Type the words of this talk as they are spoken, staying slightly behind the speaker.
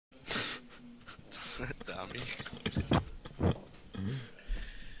Domy. Why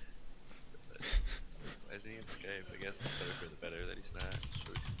isn't he in Skype? I guess it's better for the better that he's not.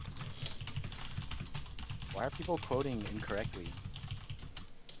 Sure. Why are people quoting incorrectly?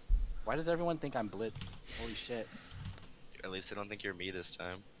 Why does everyone think I'm Blitz? Holy shit. At least I don't think you're me this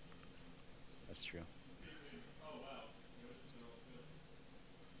time. That's true.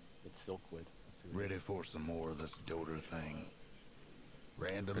 It's Silkwood. Ready for some more of this Dota thing?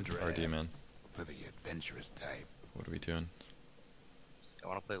 Random draft RD, man. for the adventurous type. What are we doing? I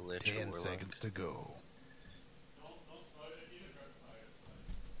want to play Lich or 10 Warlock. seconds to go.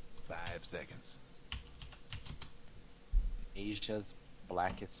 5 seconds. Asia's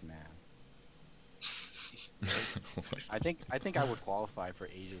blackest man. I think I would qualify for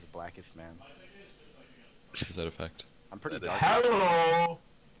Asia's blackest man. Is that a fact? I'm pretty Hello. dark. Hello.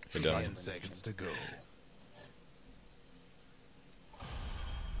 We're done. 10 seconds to go.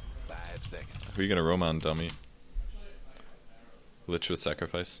 5 seconds. Who are you gonna roam on, dummy? Lich with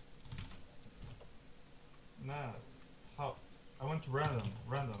sacrifice. Nah. How? I went random.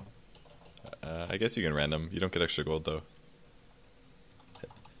 I guess you can random. You don't get extra gold though.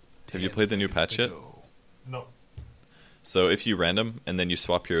 Have you 10 played the new seconds patch to yet? go. No. So if you random and then you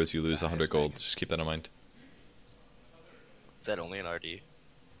swap heroes, you lose 100 gold. seconds. Just keep that in mind. Is that only an RD?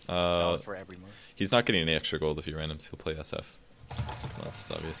 No, for every move. He's not getting any extra gold if you randoms. He'll play SF. Well, this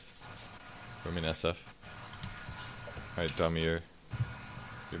is obvious. Roaming SF. Alright, Domy, your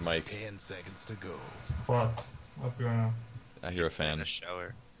mic. 10 seconds to go. What? What's going on? I hear a In fan. a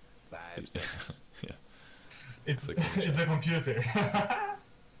shower. 5 seconds. Yeah. It's Like- it's a computer.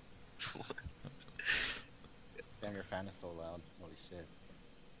 Damn, your fan is so loud. Holy shit.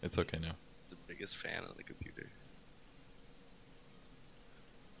 It's okay now. The biggest fan of the computer.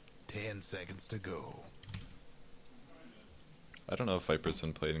 10 seconds to go. I don't know if Viper's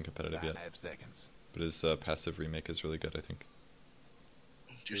been played in competitive yet, 5 seconds. but his passive remake is really good, I think.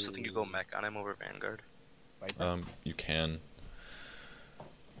 Do you still think you go mech on him over Vanguard? Viper? You can.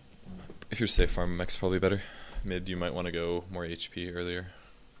 If you're safe farm, mech's probably better. Mid, you might want to go more HP earlier.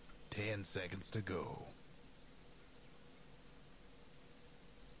 10 seconds to go.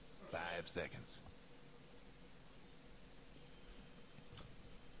 5 seconds.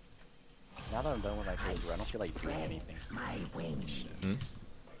 Now that I'm done with my playthrough, I don't feel like doing anything. Hmm?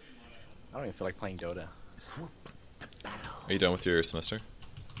 I don't even feel like playing Dota. Are you done with your semester?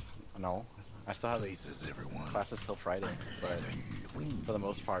 No. I still have Places, everyone. classes till Friday, but for the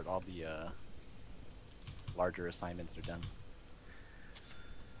most part, all the larger assignments are done.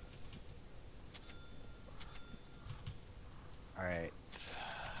 Alright.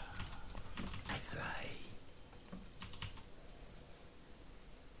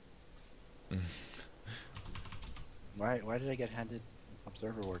 Why did I get handed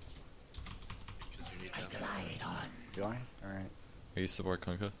observer wards? Because you need them. Do I? Alright. Are you support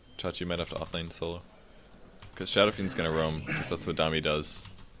Kunkka? Chachi, you might have to offlane solo. Because Shadowfiend's gonna roam, because that's what Domy does.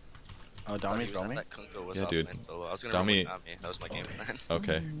 Oh, Dommy's roaming? Yeah, dude. Solo. I was gonna Domy- roam with Domy. That was my game plan.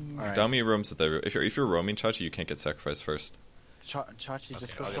 Okay. Alright. Domy roams at the... If you're roaming, Chachi, you can't get sacrificed first. Chachi,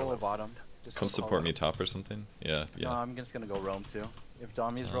 just Okay, go I'll solo go. bottom. Just Come go support solo. me top or something? Yeah, No, yeah. I'm just gonna go roam too. If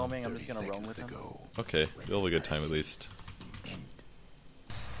Dommy's roaming, I'm just 30 gonna roam seconds with to him. go. Okay, you'll have a good time at least.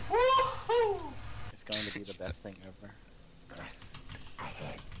 It's going to be the best thing ever.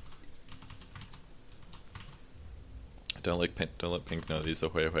 Don't let Pink know that he's a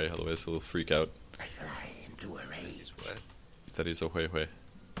Hui Hui, otherwise he'll freak out He's what? that he's a Hui Hui.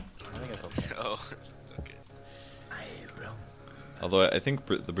 I think it's okay. Oh. Okay. Although I think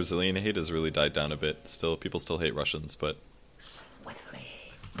the Brazilian hate has really died down a bit. Still, people still hate Russians, but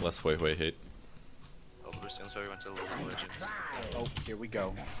less Hui Hui hate. Oh, Bruce, I'm sorry, we went to League of Legends. Oh, here we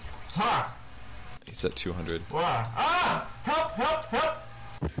go. Ha! He's at 200. Wow. Ah! Help!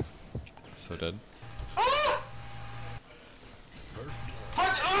 So dead. Ah!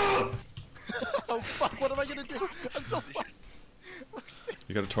 What? Ah! Oh fuck, what am I gonna do? I'm so fucked. Oh shit.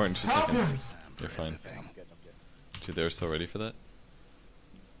 You got a torrent in 2 Help seconds. him! You're fine. I'm good, I'm good. Dude, they're so ready for that.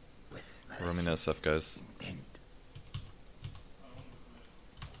 We're roaming SF, guys.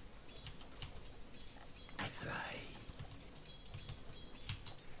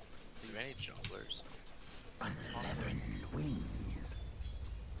 Do you have any jugglers? I'm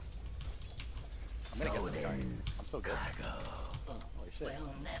gonna get this guy. I'm so good. Holy shit.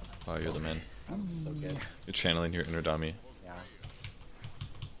 Wow, you're the man. I'm so good. You're channeling your inner Domy. Yeah.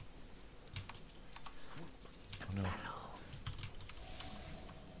 Oh no.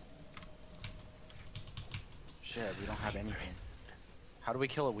 Shit, we don't have anything. How do we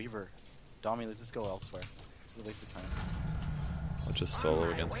kill a Weaver? Domi, let's just go elsewhere. It's a waste of time. I'll just solo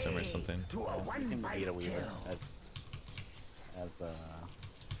against him or something. You can beat a Weaver as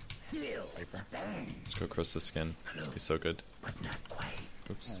Viper. Let's go corrosive skin. This will be so good. Yeah,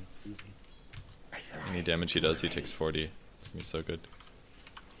 Oops. it's easy. Any damage he does, he takes 40. It's gonna be so good.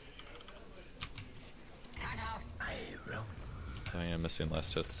 I am missing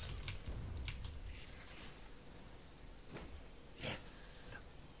last hits.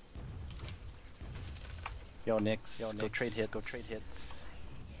 Yo, Nix, go trade hits.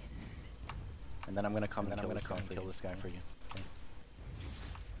 And then I'm gonna come and kill this guy for you. Okay.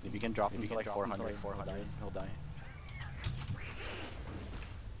 If you can drop him to like 400, he'll die.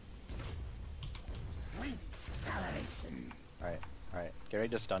 Alright. Get ready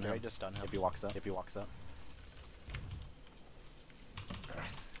to stun him. If he walks up.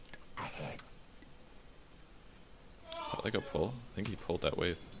 Is that like a pull? I think he pulled that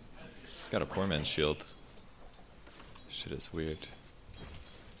wave. He's got a poor man's shield. Shit is weird.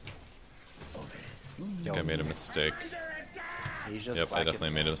 I think I made a mistake. He's just Yep, I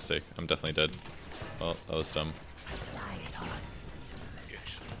definitely made a mistake. I'm definitely dead. Well, that was dumb. We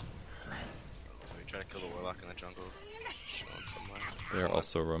try to kill the warlock in the jungle. Chilling somewhere. They're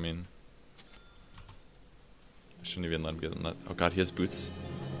also roaming. I shouldn't even let him get in that. Oh god, he has boots.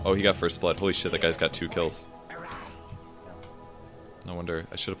 Oh, he got first blood. Holy shit, that guy's got 2 kills. No wonder.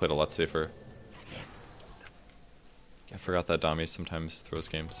 I should have played a lot safer. I forgot that Domy sometimes throws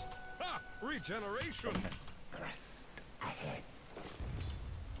games. Regeneration.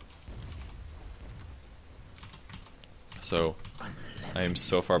 So, I am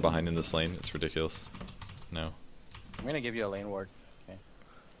so far behind in this lane, it's ridiculous. No, I'm gonna give you a lane ward. Okay.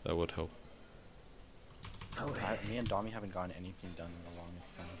 that would help. Me and Domy haven't gotten anything done in the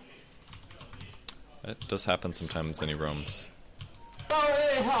longest time. That does happen sometimes, and he roams.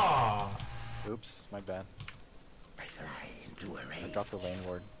 Oops, my bad. I dropped the lane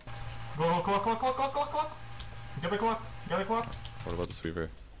ward. Go, clock. Get the clock. What about this Weaver?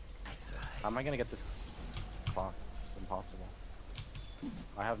 How am I gonna get this clock? It's impossible.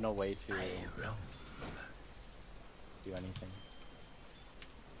 I have no way to do anything.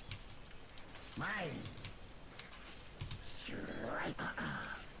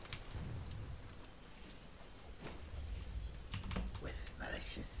 With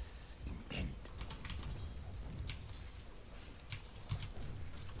malicious intent.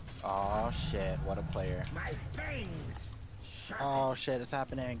 Oh shit, what a player. Oh shit, it's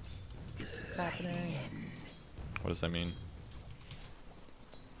happening. It's happening. What does that mean?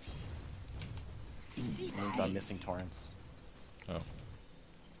 It means I'm missing torrents. Oh.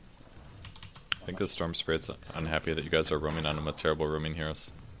 I think the Storm Spirit's unhappy that you guys are roaming on him with terrible roaming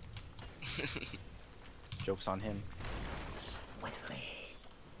heroes. Joke's on him.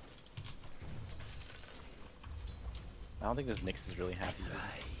 I don't think this Nyx is really happy yet.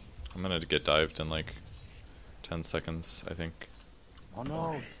 I'm gonna get dived in like 10 seconds, I think. Oh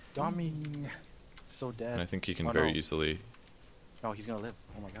no, Domy! So dead. And I think he can Oh, very no. easily... No, he's gonna live.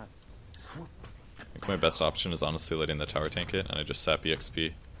 Oh my god. I think my best option is honestly letting the tower tank it, and I just sap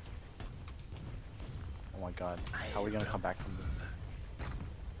EXP. Oh my god. How are we gonna come back from this?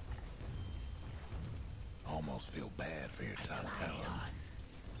 Almost feel bad for your top tower.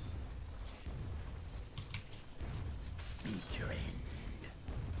 Meet your end.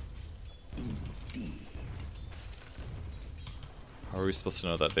 Indeed. How are we supposed to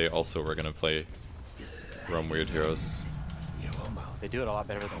know that they also were gonna play roam weird heroes? You're almost They do it a lot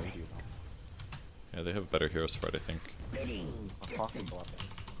better than we do, though. Yeah, they have better heroes for it, I think. Our clock is a lot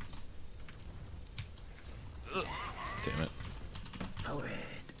better. Damn it. forward.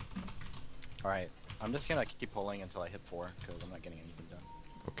 Alright, I'm just gonna keep pulling until I hit 4, because I'm not getting anything done.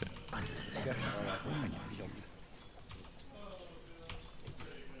 Okay. Okay. I can't kill you.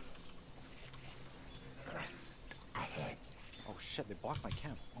 Thrust ahead. Oh shit, they blocked my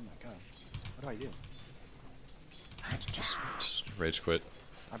camp. Oh my god. What do I do? Just rage quit.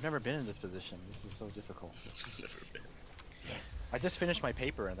 I've never been in this position. This is so difficult. Never been. Yes. I just finished my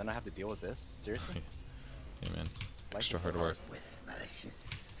paper and then I have to deal with this? Seriously? Yeah, man. Life Extra is so hard work. With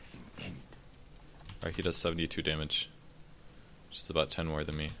malicious intent. Alright, he does 72 damage. Which is about 10 more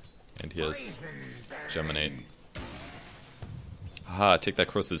than me. And he has Geminate. Haha, take that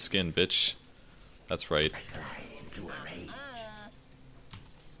corrosive skin, bitch. That's right. Fly into a rage.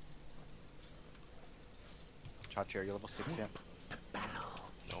 Chachi, are you level 6 yet? Battle.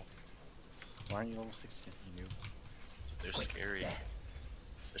 No, Why aren't you level 6 yet? You knew. they're scary.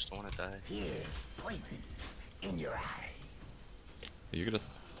 Just don't want to die. Here's poison in your eye. Are you gonna...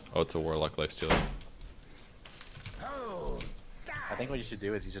 Oh, it's a Warlock lifestealer. Oh, I think what you should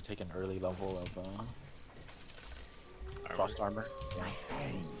do is you should take an early level of Frost armor. Yeah.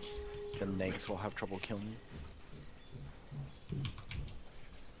 The Nags will have trouble killing you.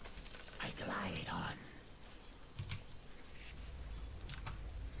 I glide on.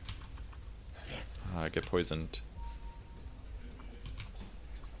 Yes. I get poisoned.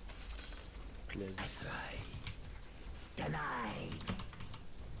 Please. Denied.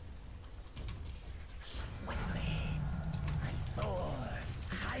 Swiftly. I soar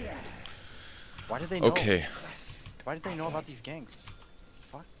higher. Why did they know? Okay. Why did they know about these ganks?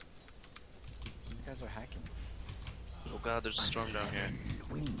 Fuck. These guys are hacking. Oh god, there's a storm down here.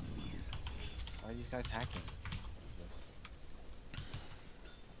 Wings. Why are these guys hacking?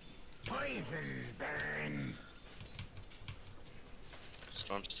 What is this? Poison burn.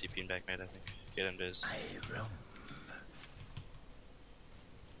 Storm's TPing back mid, I think. Get him, Biz. I roam.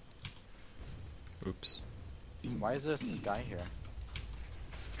 Oops. Why is this guy here?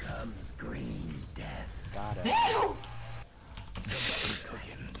 Comes green death. Got it.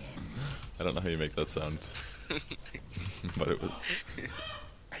 I don't know how you make that sound. But it was...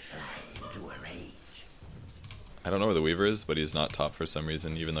 I fly into a rage. I don't know where the Weaver is, but he's not top for some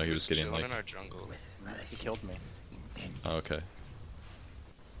reason, even though he was getting Chilling like... in our jungle. He killed me. Oh, okay.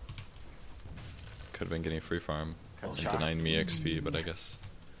 Could have been getting free farm and Shots. denying me XP, but I guess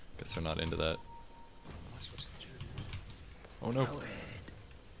they're not into that. Oh no.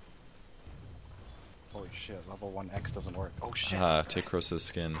 Holy shit, level 1 X doesn't work. Oh shit! Ah, take Rosa's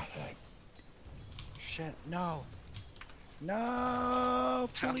skin. Shit, no! No!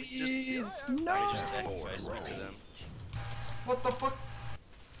 Please! No! I speak to them. What the fuck?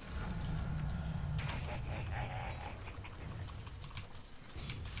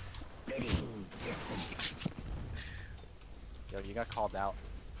 Yo, you got called out.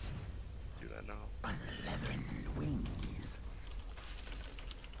 Dude, I know. Unleavened wings.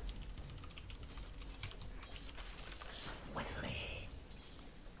 Swiftly.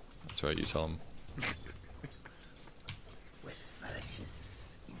 That's right, you tell him. With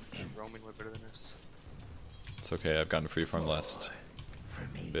malicious intent. Roaming way better than us. It's okay, I've gotten free farm last For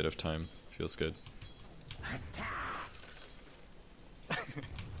me. bit of time. Feels good. Attack.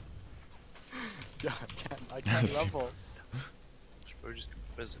 Yeah, I can't level. Should probably just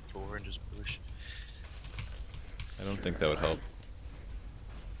press it forward and just push. I don't think that would help.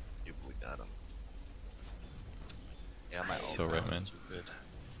 Dude, we got him. Yeah, my So ult right, now man. is so good.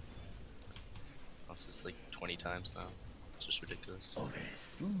 Once it's like 20 times now. It's just ridiculous.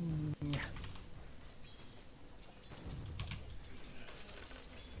 Overseen.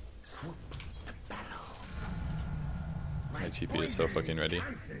 Swoop to battle. My TP is so fucking ready.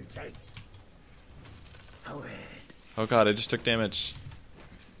 Concentrates. Forward. Oh god, I just took damage.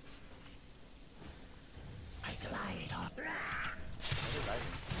 I glide on.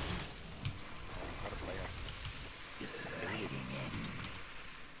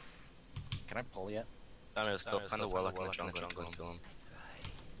 Can I pull yet? I mean, let's go find the warlock in the jungle and kill him.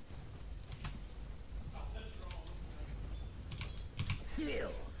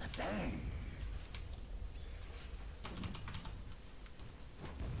 Feel the burn.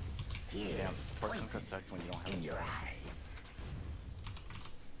 Here's Damn, support poison Kunkka sucks when you don't have in a your sword. eye.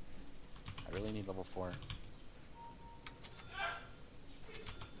 I really need level 4.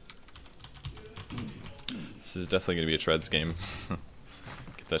 This is definitely gonna be a Treads game.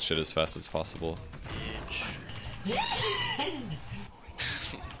 Get that shit as fast as possible.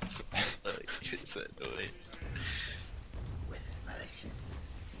 It's that noise. With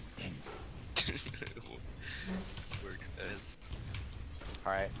malicious intent. Works, guys.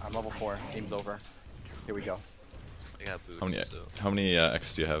 Alright, I'm level 4. Game's over. Here we go. I got boots, so... How many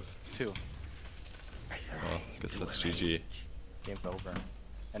X do you have? 2. Well, I guess that's GG. Game's over.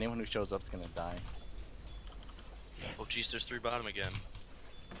 Anyone who shows up's gonna die. Oh jeez, there's 3 bottom again.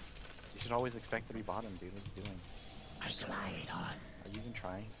 You should always expect to be bottom, dude. What are you doing? I glide on. Are you even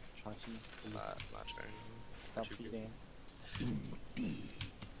trying? Chachi, please Not trying. stop too good. feeding. Indeed.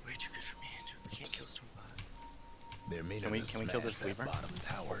 Way too good for me, dude. We can't kill storm bot. They're meaning Can we to kill smash this that Weaver? bottom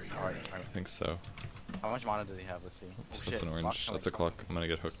tower. Alright, I think so. How much mana does he have? Let's see. Oops, Oh, that's shit, an block orange. coming. That's a clock. I'm gonna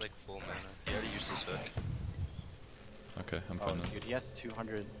get It's hooked. like full mana. He already used his hook. Okay, I'm Oh, fine then. dude, he has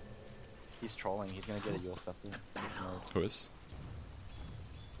 200. He's trolling. He's gonna get a Yule Scepter. He's smart. Who is?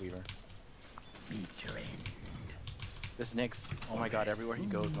 Weaver. Featuring. This Nyx. Oh my god, everywhere he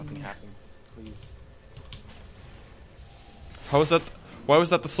goes, nothing happens. Please. How was that? Why was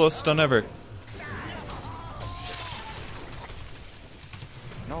that the slowest stun ever?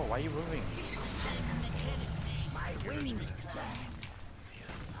 No, why are you moving? My wings.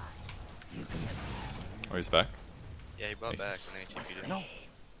 Oh, he's back. Yeah, he brought back when I TP'd him. No!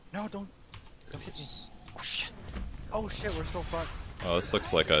 No, don't hit me. Oh shit. Oh shit, we're so fucked. Oh, this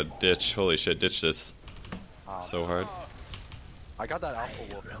looks like a ditch. Holy shit, ditch this. So hard. I got that alpha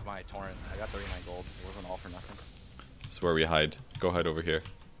wolf as my torrent. I got 39 gold. It wasn't all for nothing. This is where we hide. Go hide over here.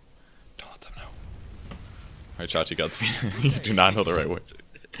 Don't let them know. Alright, Chachi, Godspeed. You do not know the right way.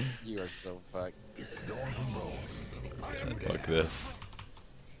 You are so fucked. Fuck this.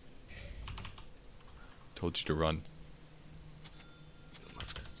 Told you to run.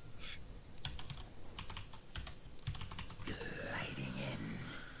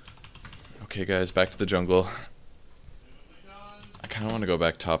 Okay, guys, back to the jungle. I kind of want to go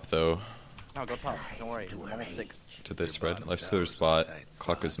back top, though. No, go top. Don't worry. I'm almost 6. Did they spread? Left Stealer spot.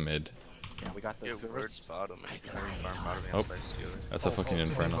 Clock is mid. Yeah, we got this. Yeah, Purge bottom. Oh, that's a fucking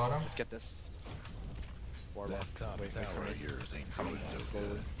inferno. Let's get this. Warlock. That top Wait, tower wait, of yours ain't coming doing so slowly.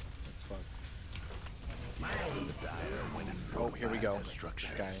 good. Let's fuck. The dire winning Oh, here we go. This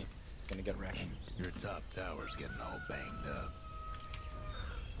destruction. guy's gonna get wrecked. Your top tower's getting all banged up.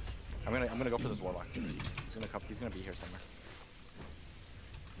 I'm gonna go for this warlock. He's gonna be here somewhere.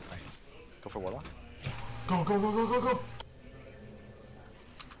 Alright. Go for warlock. Go, go, go, go, go, go!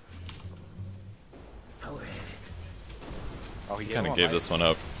 Oh, he Kind of gave this one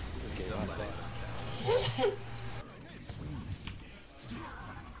up.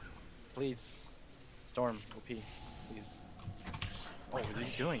 Please. Storm, OP. Please. Oh,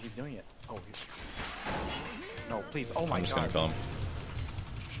 he's doing it. Oh, he's... No, please. Oh my god. I'm just gonna kill him.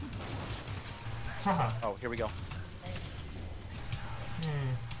 Haha. Oh, here we go.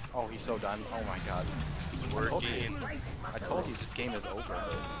 Oh, he's so done. Oh my god. I told you this game is over.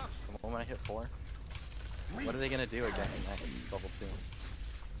 The moment I hit 4. What are they gonna do again next level 2?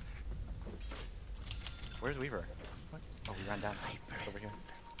 Where's Weaver? What? Oh, he ran down. He's over here.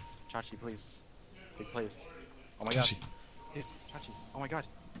 Chachi, please. Big plays. Oh my Chachi. god. Dude, Chachi. Oh my god.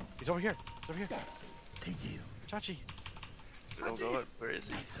 He's over here. He's over here. To you, Chachi. Don't go up. Where is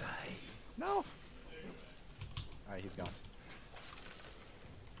he? No. Alright, he's gone.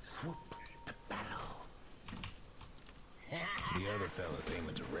 swoop to battle. The other fella's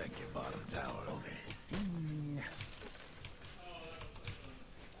aiming to wreck your bottom tower. Overseen.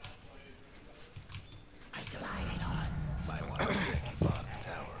 I glide on. Might want to wreck your bottom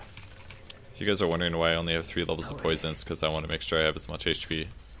tower. If you guys are wondering why I only have 3 levels of poison, it's because I want to make sure I have as much HP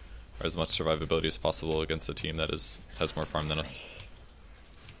or as much survivability as possible against a team that has more farm than us.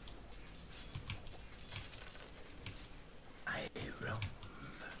 I roam.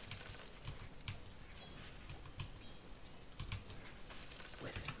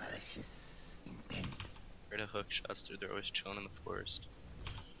 With malicious intent. Where to hook shots through? They're always chilling in the forest.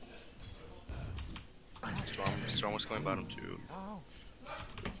 Storm was going bottom too. Oh.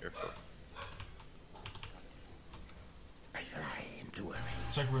 Be careful. I fly into a rain.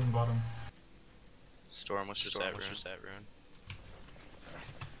 Check rune bottom. Storm was just that rune.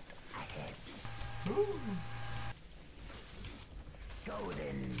 Thrust ahead. Ooh.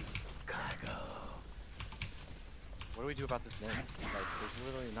 Golden cargo. What do we do about this Nyx? Like, there's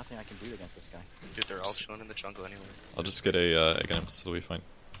literally nothing I can do against this guy. Dude, they're all chilling in the jungle anyway. I'll just get a again, so we'll be fine.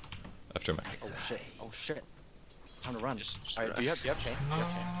 After my Oh shit. Oh shit. It's time to run. Just Alright, do you have chain? No, You no,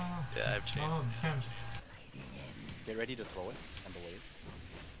 have chain? no, Yeah, I have chain. no. Oh, damn. Get ready to throw it and believe.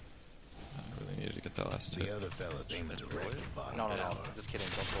 I really needed to get that last hit. The other fella's aiming to wreck your bottom No, no, tower. no. Just kidding.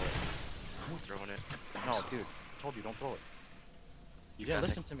 Don't throw it. Throwing it. No, dude. I told you, don't throw it. You didn't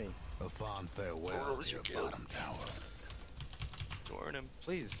listen to me. A fond farewell Oh, to you your killed. bottom tower. Ignoring him.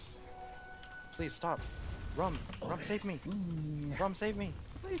 Please. Please stop. Rum. Rum, save me. Overseen. Rum, save me.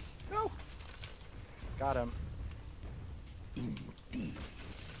 Please. No. Got him. Indeed.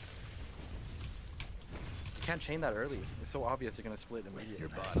 You can't chain that early. It's so obvious you're gonna split immediately. Your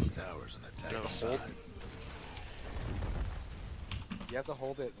bottom tower's an attack. No, side. You have to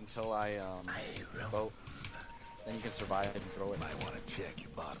hold it until I vote. Then you can survive and throw it. Might want to check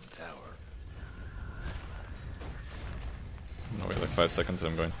your bottom tower. No, wait, like 5 seconds and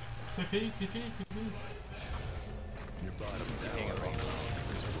I'm going. TP, TP, TP. Your bottom tower.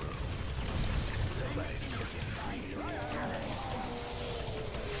 Somebody's kicking.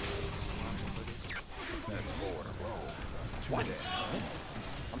 That's 4 in a row. What?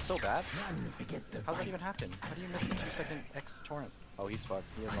 I'm so bad. None forget the How'd that fight. even happen? How do you miss a 2-second X torrent? Oh, he's fucked.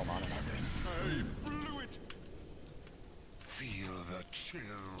 He has no mana now. Feel the chill.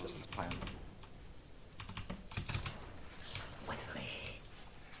 Just his plan. with me.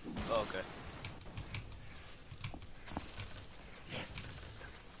 Oh, okay. Yes.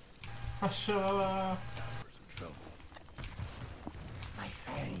 Hasha. Tower's in trouble. My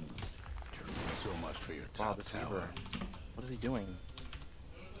fangs. So much for your Wow, top this tower. Weaver. What is he doing?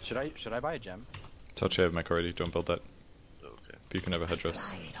 Should I buy a gem? Touch, I have mech already, don't build that. Okay. But you can have a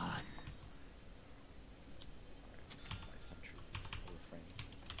headdress. Glide on. My sentry. Refrain.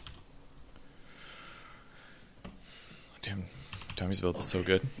 Damn, Domy's build is so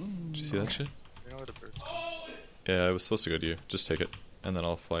good. Did you see that shit? You know where the birds go? Yeah, I was supposed to go to you. Just take it, and then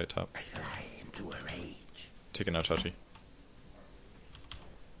I'll fly at top. I fly into a rage. Take it now, Chachi.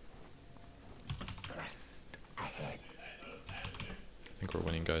 Thrust ahead. I think we're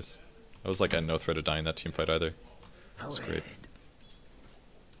winning, guys. I was like at no threat of dying that team fight either. That's great.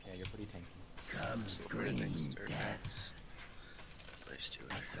 Yeah, you're pretty tanky. Comes Over to next green or death. next. Place to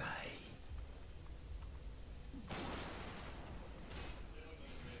I it. fly.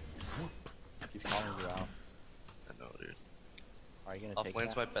 He's calling you out. I know, dude. Are you gonna Off take lane's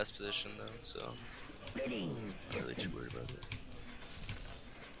that? my best position though, so Spitting I'm not really too distance. worried about it.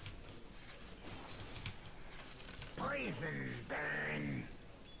 Poison burn.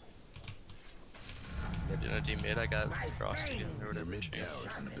 You know, D mid, I got Frost again, or Your whatever. mid it is.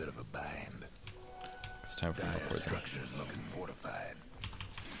 tower's in a bit of a bind. It's time for more Dire poison. structures looking fortified.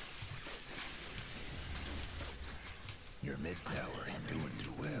 Your mid tower ain't doing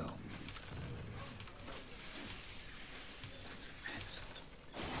too well.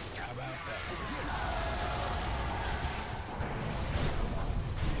 How about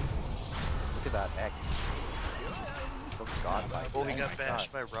Look at that X. So godlike. Oh, he my got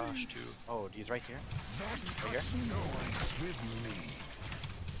bashed God. by Rosh too. Oh, he's right here? Right here?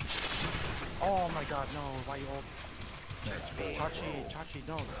 Oh my god, no, why you ult? Chachi,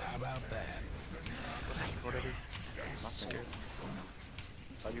 no. How about that? Whatever. Not scared.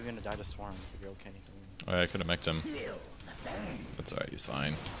 Thought you were gonna die to Swarm, but you're okay. Oh, yeah, I could have mech'd him. That's alright, he's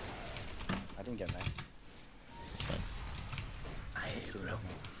fine. I didn't get mad. It's fine.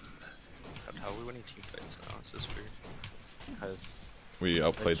 How are we winning team fights now? It's just weird. Because We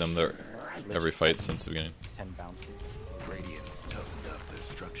outplayed them there every fight since the beginning. 10 bounces. Radiant's toughened up their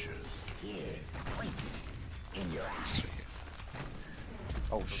structures. Here's poison in your eye.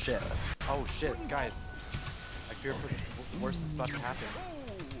 Oh shit. Oh shit, guys. I fear for the worst is about to happen.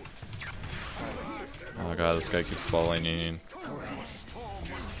 Oh god, this guy keeps ball laning.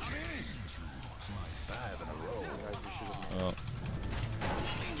 Oh.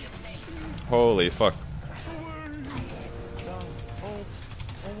 Holy fuck. Ult.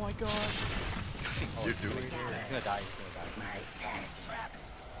 Oh my god. You're doing it. He's gonna die,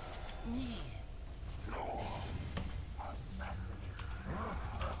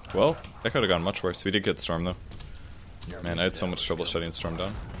 Well, that could have gone much worse. We did get Storm though. Man, I had so much trouble shutting Storm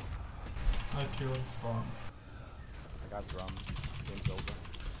down. I killed Storm. I got drums. Game's over.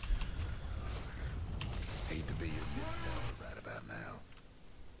 Hate to be your mid tower right about now.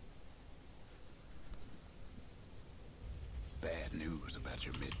 Bad news about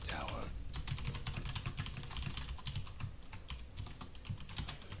your mid tower.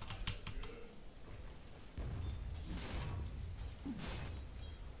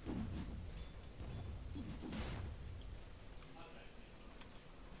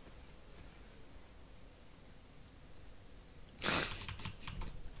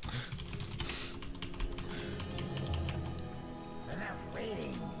 Enough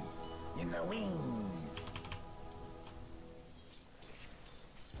waiting in the wings.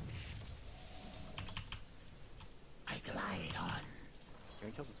 I glide on. Can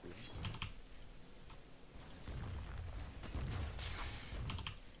we kill this weed?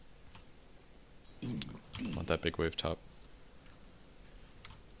 Indeed. Want that big wave top.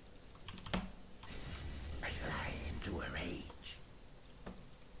 I fly into a rage.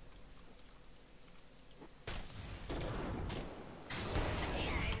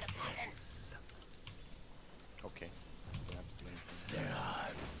 Yes. Okay. Don't have to do anything. There are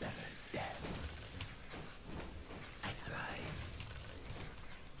better deaths. I fly.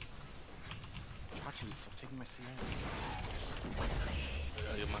 Chachi, stop taking my CM.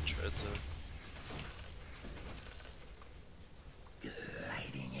 I get my treads up.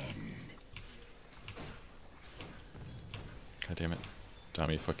 Gliding in. God damn it.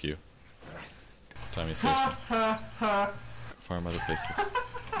 Tommy, fuck you. Thrust. Tommy, seriously. Go farm other places.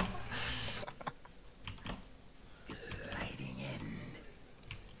 Gliding in.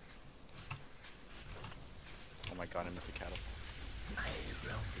 Oh my god, I missed the cattle. I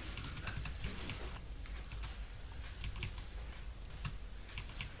roam.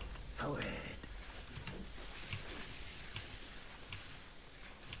 Forward.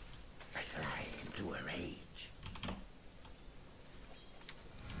 I fly into a rage.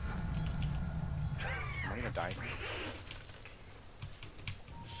 Am I gonna die?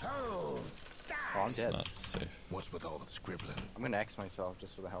 So Oh, I'm It's dead. not safe. What's with all the scribbling? I'm gonna X myself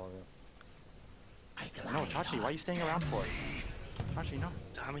just for the hell of it. No, Chachi, why are you staying around for? Chachi, no.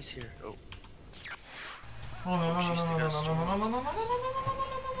 Tommy's here. Oh. Oh no no no no no no no no no no no no no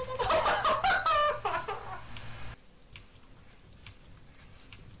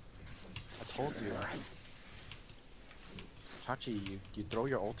I told you. Chachi, you throw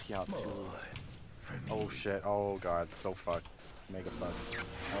your ulti out too. Oh shit, oh god, so fucked. Mega fucked.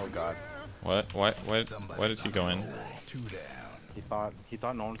 Oh god. What? Why did he go in? Two down. He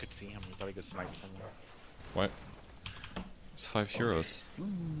thought no one could see him. He thought he could snipe someone. What? It's 5 heroes. I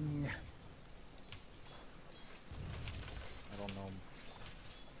don't know.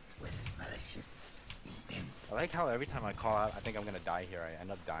 With malicious intent. I like how every time I call out, I think I'm gonna die here. I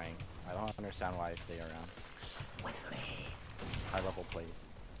end up dying. I don't understand why I stay around. Swiftly. High level plays.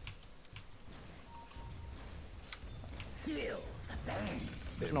 Feel the bang.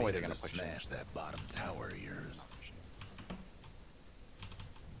 There's no way they're gonna push it. Smash that bottom tower of yours.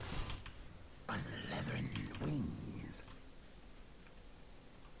 Unleavened wings.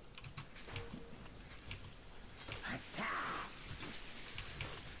 Attack.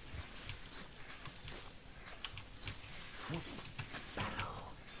 Swift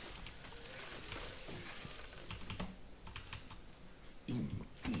battle.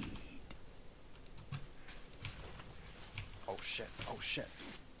 Indeed. Oh shit, oh shit.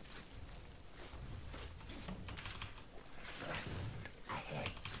 Thrust ahead.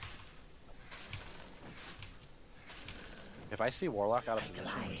 If I see Warlock out of position,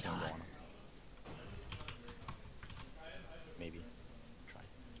 I'm just gonna go on him. Maybe. Try.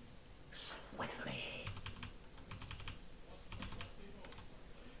 Swiftly.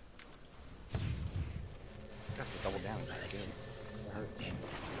 Got to double down. It's scary. It hurts.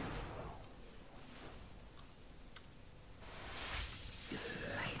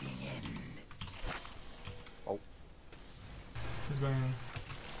 Lighting in. Oh. He's going in.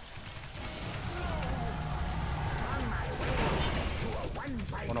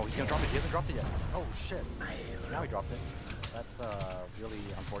 Oh no, he's gonna drop it. He hasn't dropped it yet. Oh shit. Now he dropped it. That's really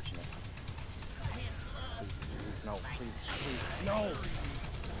unfortunate. Please, no, please. No!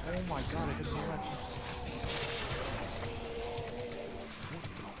 Oh my god, I did so much.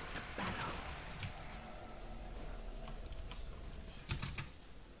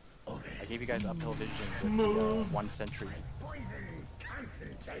 I gave you guys uphill vision with the 1 sentry. Poison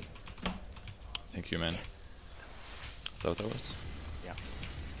concentrates. Thank you, man. Is that what that was? Yeah.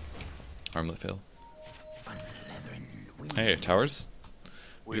 Armlet fail. Unleavened wings. Hey, towers?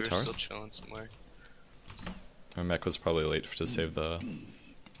 We You were towers? still chilling somewhere. My mech was probably late to save the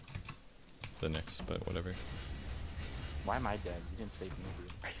Nyx, but whatever. Why am I dead? You didn't save me,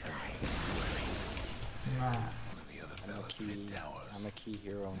 dude. Nah. The other I'm a fellas key. mid towers. I'm a key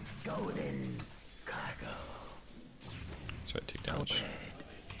hero. Golden cargo. That's right, take damage.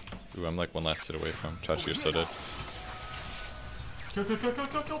 Ooh, I'm like 1 last hit away from Chachi, you're so dead. Kill,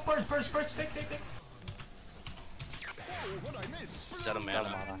 Purge, take. Is that a He's out of mana?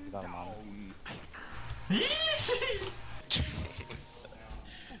 mana. He's out of mana.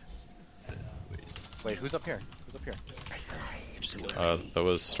 Wait, who's up here? Who's up here? That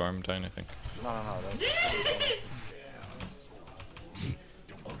was Storm dying, I think. No.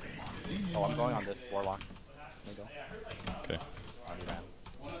 Oh, I'm going on this Warlock. Let me go. Okay. Oh, he ran.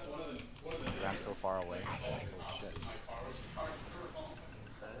 He ran so far away. Holy shit.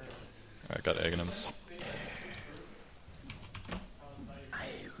 Alright, got Aghanims.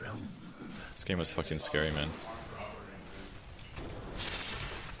 This game was fucking scary, man.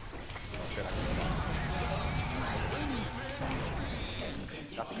 Oh shit,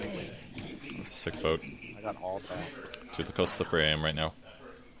 I got the gateway. This is a sick boat. I got all that. Dude, look how slippery I am right now.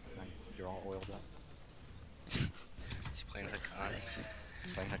 Nice. You're all oiled up. He's playing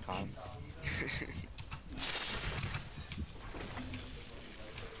Hakan. Playing Hakan.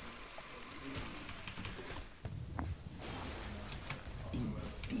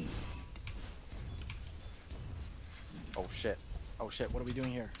 Oh shit, what are we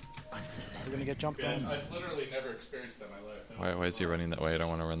doing here? We're gonna get jumped on. I've literally never experienced that in my life. Why is he running that way? I don't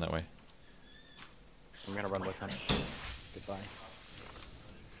want to run that way. I'm gonna run with him. Goodbye.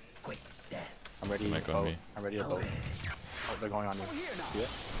 Quick death. I'm ready Might to go on vote. me. I'm ready to vote. Oh, they're going on you. See it?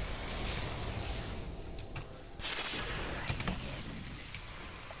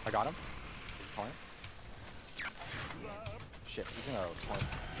 I got him. Point. Shit, he's gonna point.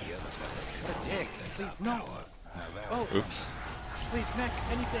 What a dick. Please, no. Oh, Oops. please, Nick,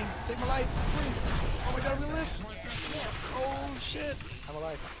 anything. Save my life, please. Oh my god, we live. Oh shit. I'm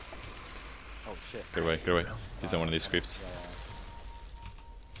alive. Oh shit. Get away, get away. He's on one of these creeps.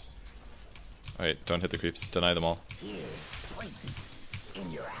 Alright, don't hit the creeps. Deny them all. Here, poison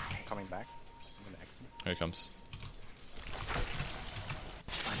in your eye. Coming back. I'm gonna X him. Here he comes.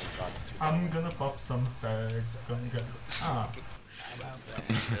 I'm gonna pop some tags. Gonna get. Ah.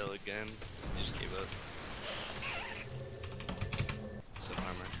 Fail again. You just gave up. Some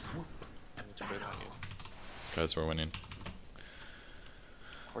armor. It's good on you. Guys, we're winning.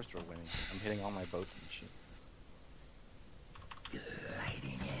 Of course we're winning. I'm hitting all my boats and shit.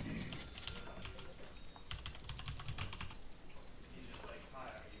 Gliding in.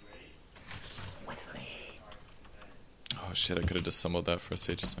 Swiftly. Oh shit, I could have just summoned that for a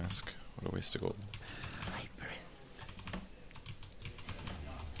Sage's Mask. What a waste of gold. Viperous.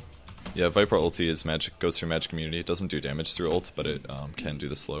 Yeah, Viper ulti is magic, goes through magic immunity. It doesn't do damage through ult, but it can do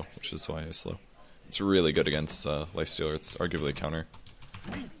the slow, which is why I slow. It's really good against Lifestealer. It's arguably a counter.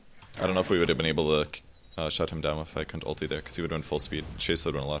 I don't know if we would have been able to shut him down if I couldn't ulti there, because he would have been full speed. Chase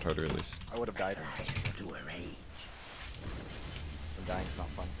would have been a lot harder at least. I would have died. To a rage. And dying's not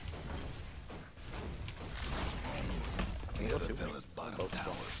fun. The other fella's bottom tower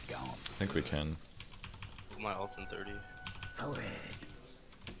is gone. I think we can. My ult in 30. Forward.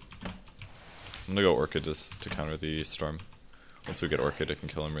 I'm gonna go Orchid just to counter the Storm. Once we get Orchid, I can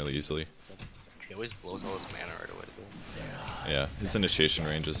kill him really easily. He always blows all his mana right away, though. Yeah, his initiation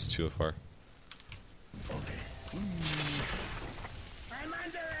range is too far. I'm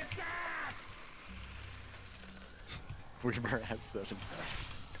under attack! Weaver has 7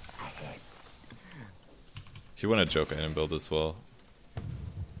 stars. He won a joke item build as well.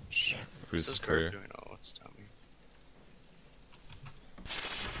 Yes. Who's What's courier? doing? Oh, it's Tommy.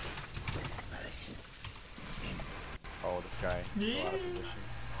 Malicious. Oh, this guy. He's a lot of position.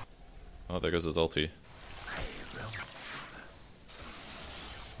 Oh, there goes his ulti.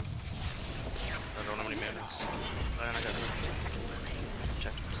 I don't know how many manas. And I got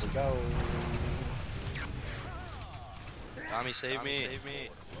check. Let's go. Tommy, save me. Save me.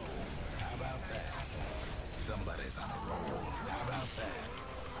 How about that? Somebody's on a roll. How about that?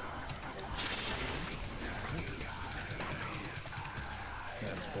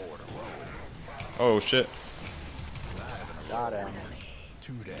 That's 4 to roll. Oh shit. Got him.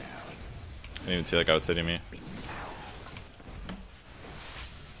 2 down. I didn't even see that guy was hitting me.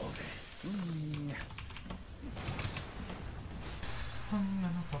 I'm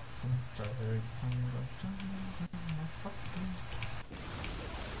gonna pop some tags. I'm gonna pop them.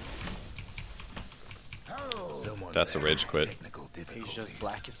 Someone's That's a having rage quit. Technical He's difficulties. just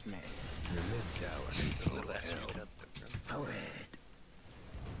blackest man. Your mid tower needs a little help. Forward.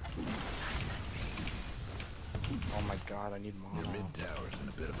 Oh my god, I need Your mana. mid tower's in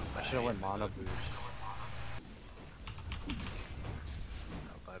a bit of a I should have bag. went mana boost.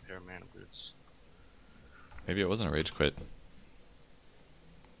 I'll buy a pair of mana boots. Maybe it wasn't a rage quit.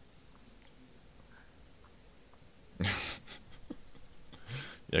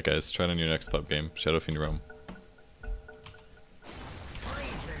 Yeah, guys, try it on your next pub game. Shadow Fiend Rome. The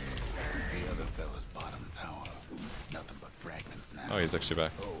other fella's bottom tower. Nothing but fragments now. Oh, he's actually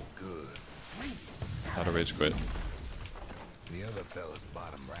back. Oh, good. Not a rage quit. The other fella's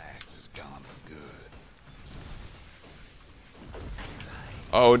bottom racks is gone for good.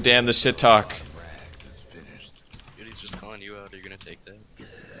 Oh, damn, the shit talk. Bottom racks is finished. Dude, he's just calling you out. Are you gonna take that?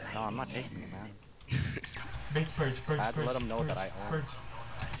 No, I'm not taking it, man. Bait purge, purge, I had to purge, let him know purge, that I own. purge.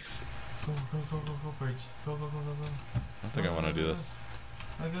 Go, go, go, go, go, purge. Go, go, go, go, go. I don't think I want to do this.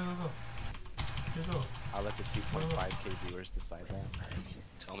 Go, go, go, go. Go, go. I'll let the 2.5k viewers decide that.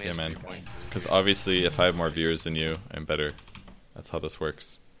 Tell me Yeah, it's man. 3.2. Because obviously, if I have more viewers than you, I'm better. That's how this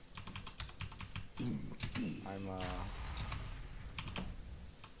works. I'm,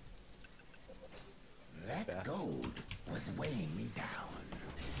 That Best. gold was weighing me down.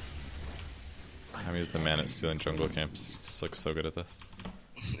 I'm the man at stealing jungle camps. He's like so good at this.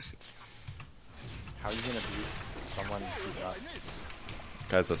 how are you gonna beat someone who got...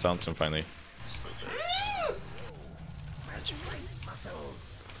 Guys, I silenced him finally.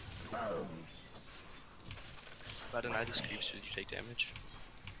 If I deny these creeps, should you take damage?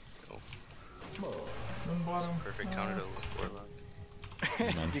 No. On bottom. Perfect counter to Warlock.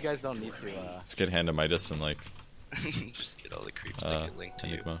 You guys don't need to, Let's get Hand of Midas and like Just get all the creeps that get linked to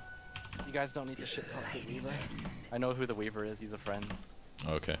you. Enigma. you guys don't need to shit talk the Weaver. I know who the Weaver is, he's a friend.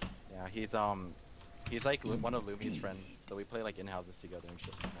 Oh, okay. Yeah, he's like one of Lumi's friends, so we play like in-houses together and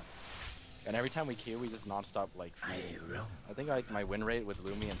shit like that. And every time we queue, we just non-stop like feeding. I think like my win rate with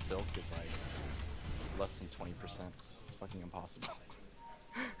Lumi and Silk is like less than 20%. It's fucking impossible.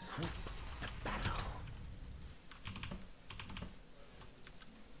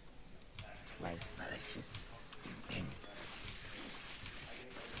 Nice. Malicious intent.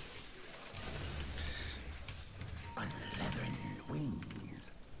 Unleavened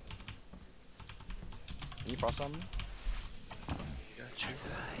wings. Frost on me? Got you.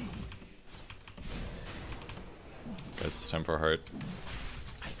 Guys, it's time for a heart.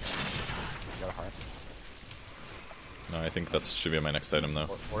 Got a heart. No, I think that should be my next item though.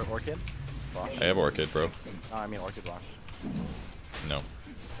 Orchid? Frost? I have Orchid, bro. No, I mean Orchid Rock. No.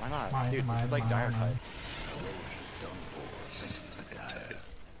 Why not? Mine, Dude, mine, this is like mine, dire mine. type.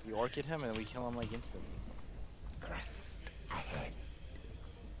 We Orchid him and we kill him like instantly. Thrust ahead.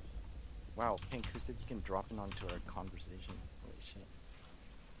 Wow, Pink, who said you can drop in onto our conversation? Holy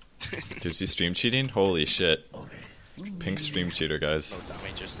shit. Dude, is he stream cheating? Holy shit. Orders. Pink stream cheater, guys. No,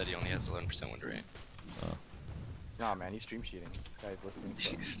 Domy just said he only has 11% win rate. Nah, man, he's stream cheating. This guy's listening to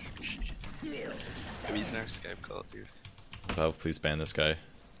us. Maybe he's in our Skype call, dude. Valve, please ban this guy.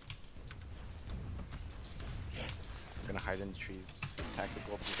 I'm gonna hide in the trees.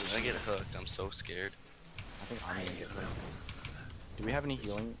 Tactical When position. I get hooked, I'm so scared. I think I'm gonna get hooked. Do we have any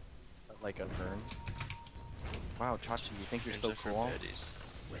healing? Like a burn? Wow, Chachi, you think you're so Turns out cool? for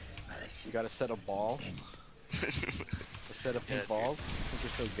baddies. You got a set of balls? A set of pink Yeah, balls? You think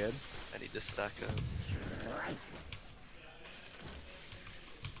you're so good? I need to stack up.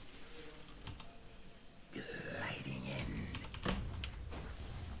 Gliding in.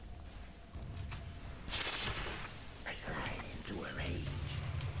 I fly into a rage.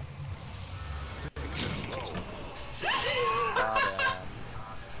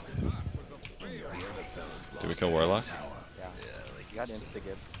 Did we kill Warlock? Yeah. You got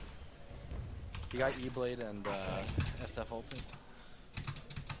insta-gib. You got E-Blade and SF ulti.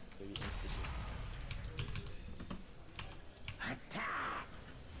 So you insta-gib.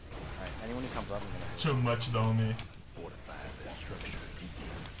 Alright, anyone who comes up, I'm gonna hit. Too much Domy.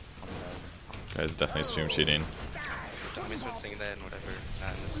 Guys, definitely stream cheating. Domy's been saying that and whatever,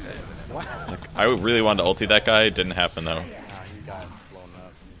 not in this guy. What? I really wanted to ulti that guy, it didn't happen though. Nah, you got blown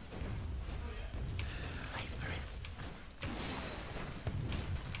up.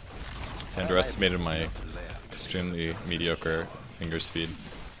 I underestimated my extremely mediocre finger speed.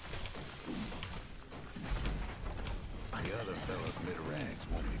 The other fellas mid-rags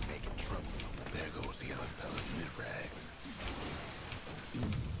won't be making trouble. There goes the other fellas mid-rags.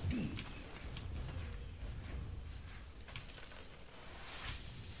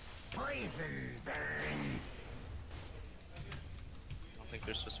 Poison burn. I don't think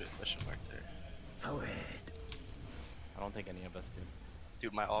there's supposed to be a question mark there. Forward. I don't think any of us did.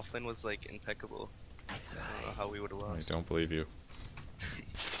 Dude, my offlane was like impeccable. I I don't fly. know how we would have I lost. don't believe you.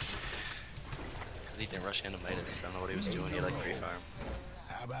 Because he didn't rush Animatus. I don't know what he was doing. He had like free farm.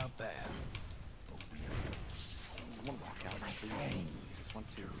 How about that? Someone walk out, please. Just want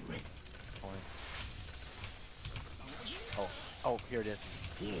to. Oh, oh, here it is.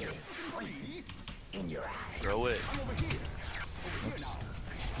 Feel poison in your eye. Throw it. Oops.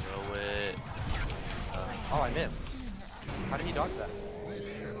 Throw it. Oh, I missed. How did he dodge that?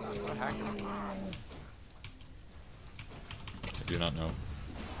 What a hacker. I do not know.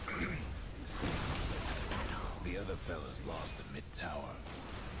 The other fellas lost the mid-tower.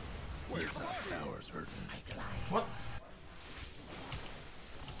 Your top tower's hurting. What?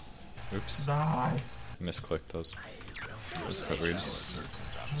 Oops. Die. Misclicked those. Those quick read.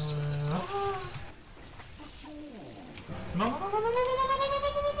 No, no, no, no, no, no, no, no, no,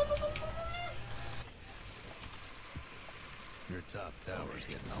 no, no, no. Your top tower's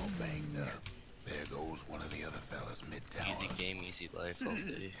getting all banged up. There goes one of the other fellas mid-tower. Easy game, easy life all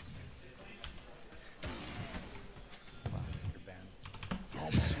day. You're banned.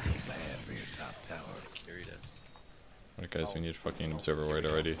 Almost feel bad for your top tower. Carried us. Alright guys, we need fucking observer ward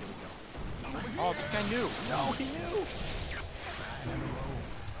already. Oh, this guy knew. No, he knew.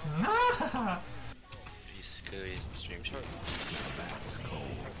 He's good, he's the stream shot.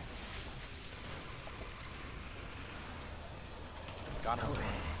 Got him.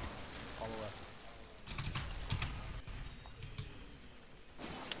 Follow up.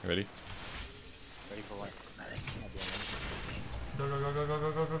 Ready? Ready for what? Go, go, go, go, go,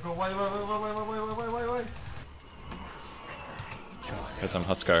 go, go, go, go. Wait, wait, wait, wait, wait, wait, wait, wait, wait, wait. Guys, I'm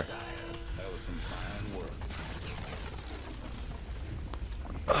Huskar. That was some fine work.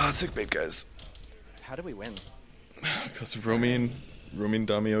 Ah, sick bait, guys. How do we win? Because roaming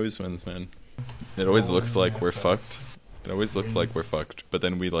Domy always wins, man. It always looks like we're fucked. It always looked like we're fucked, but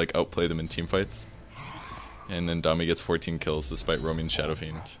then we like outplay them in team fights. And then Domy gets 14 kills despite roaming Shadow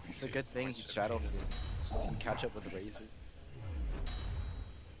Fiend. It's a good thing he's Shadow Fiend. He can catch up with the raises.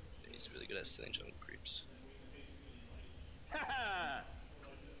 He's really good at stealing jungle creeps.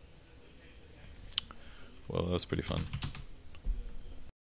 Well, that was pretty fun.